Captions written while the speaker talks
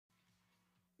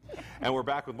And we're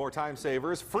back with more Time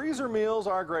Savers. Freezer meals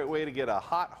are a great way to get a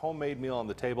hot homemade meal on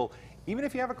the table, even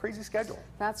if you have a crazy schedule.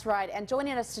 That's right. And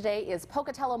joining us today is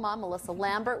Pocatello mom Melissa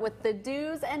Lambert with the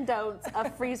do's and don'ts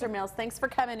of freezer meals. Thanks for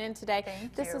coming in today.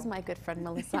 Thank This you. is my good friend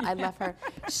Melissa. I love her.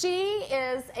 She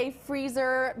is a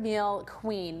freezer meal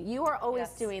queen. You are always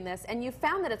doing this, and you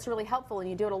found that it's really helpful, and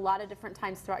you do it a lot of different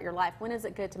times throughout your life. When is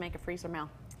it good to make a freezer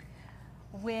meal?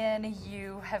 When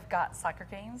you have got soccer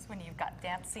games, when you've got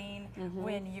dancing,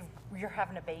 when you're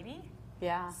having a baby,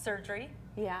 surgery.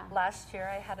 Yeah. Last year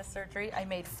I had a surgery. I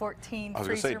made 14 I was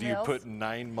freezer going to say, do meals. you put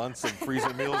 9 months of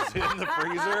freezer meals in the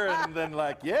freezer and then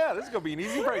like, yeah, this is going to be an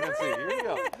easy pregnancy. Here you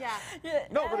go.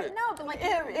 No, but like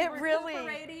it really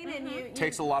and you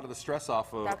takes a lot of the stress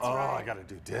off of, I got to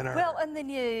do dinner. Well, and then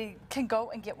you can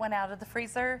go and get one out of the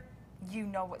freezer. You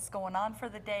know what's going on for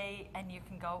the day, and you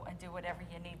can go and do whatever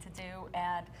you need to do,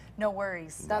 and no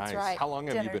worries. That's right. How long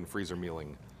have you been freezer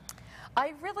mealing?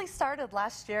 I really started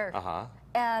last year.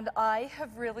 And I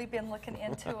have really been looking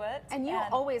into it. And you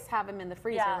always have them in the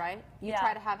freezer, right? You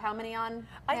try to have how many on hand?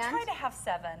 I try to have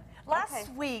 7.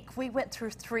 Last week we went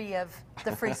through 3 of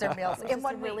the freezer meals in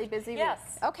one really busy week.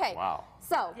 Yes. Okay. Wow.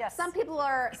 So some people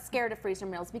are scared of freezer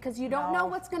meals because you don't know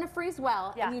what's going to freeze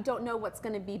well and you don't know what's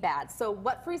going to be bad. So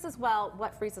what freezes well,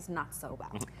 what freezes not so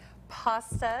well?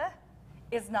 Pasta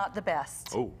is not the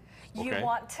best. Oh. You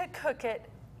want to cook it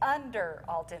under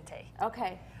al dente.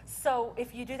 Okay. So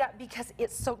if you do that, because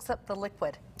it soaks up the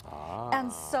liquid.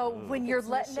 And so when you're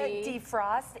letting it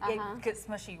defrost, it gets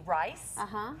mushy. Rice,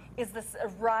 is this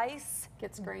rice?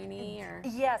 Gets grainy or?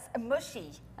 Yes,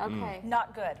 mushy. Okay.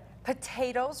 Not good.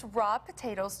 Potatoes, raw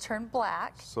potatoes turn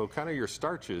black. So kind of your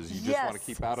starches, you just want to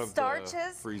keep out of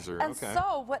the freezer. And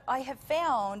so what I have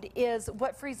found is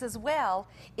what freezes well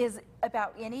is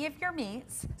about any of your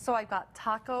meats. So I've got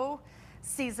taco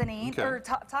seasoning, or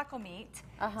taco meat,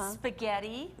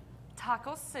 spaghetti,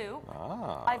 taco soup.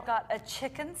 I've got a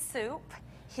chicken soup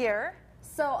here.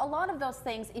 So a lot of those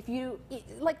things, if you eat,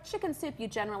 like chicken soup, you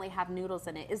generally have noodles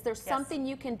in it. Is there something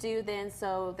you can do then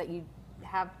so that you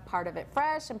have part of it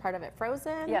fresh and part of it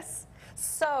frozen? Yes.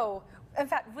 So in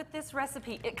fact, with this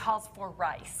recipe, it calls for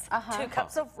rice. 2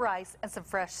 cups of rice and some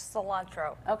fresh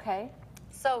cilantro. Okay.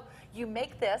 So you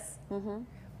make this,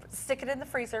 stick it in the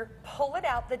freezer, pull it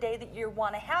out the day that you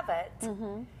want to have it,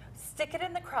 stick it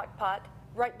in the crock pot.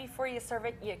 Right before you serve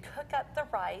it, you cook up the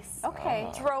rice,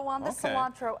 throw on the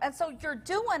cilantro. And so you're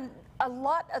doing a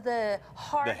lot of the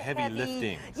hard, heavy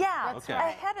lifting. Yeah,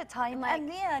 ahead of time. Like and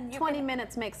then you 20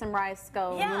 minutes make some rice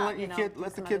go.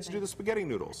 Let the kids do the spaghetti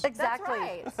noodles.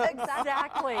 Exactly. That's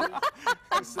right.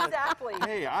 Exactly.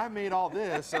 Hey, I made all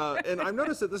this, and I've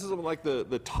noticed that this is like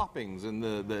the toppings and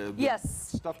the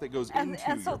stuff that goes into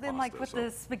And so your then, pasta, like with the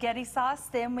spaghetti sauce,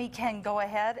 then we can go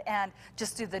ahead and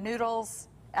just do the noodles,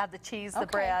 add the cheese, the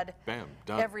bread, bam,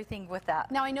 done. Everything with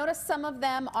that. Now I notice some of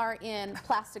them are in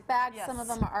plastic bags, some of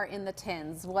them are in the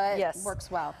tins. What works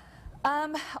well?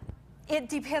 It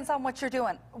depends on what you're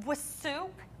doing. With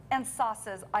soup and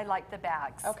sauces, I like the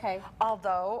bags. Okay.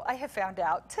 Although I have found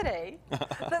out today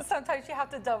that sometimes you have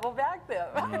to double bag them.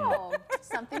 Oh,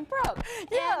 something broke.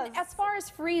 Yes. And as far as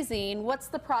freezing, what's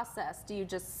the process? Do you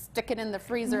just stick it in the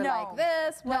freezer like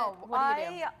this? What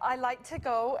do you do? I like to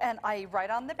go and I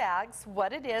write on the bags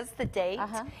what it is, the date,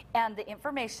 and the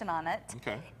information on it.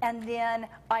 And then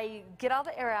I get all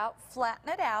the air out, flatten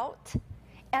it out,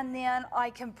 and then I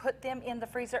can put them in the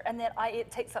freezer, and then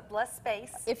it takes up less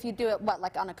space. If you do it,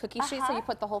 like on a cookie sheet, so you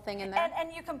put the whole thing in there?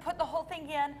 And you can put the whole thing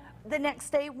in the next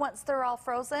day once they're all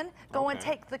frozen. Go and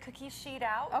take the cookie sheet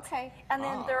out. Okay. And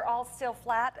then they're all still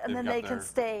flat, and then they can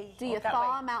stay. Do you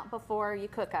thaw them out before you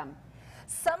cook them?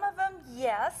 Some of them,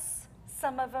 yes.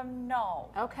 Some of them, no.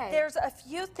 Okay. There's a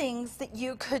few things that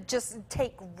you could just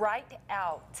take right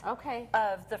out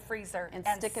of the freezer and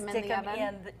stick them in the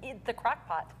oven? in the crock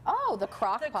pot. Oh, the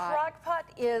crock pot. The crock pot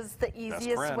is the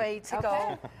easiest way to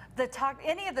go.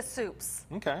 Any of the soups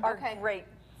are great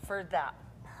for that.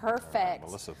 Perfect.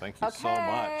 Melissa, thank you so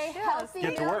much. Healthy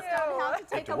Get to work. Don't have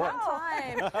to take a long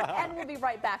time. And we'll be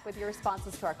right back with your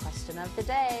responses to our question of the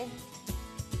day.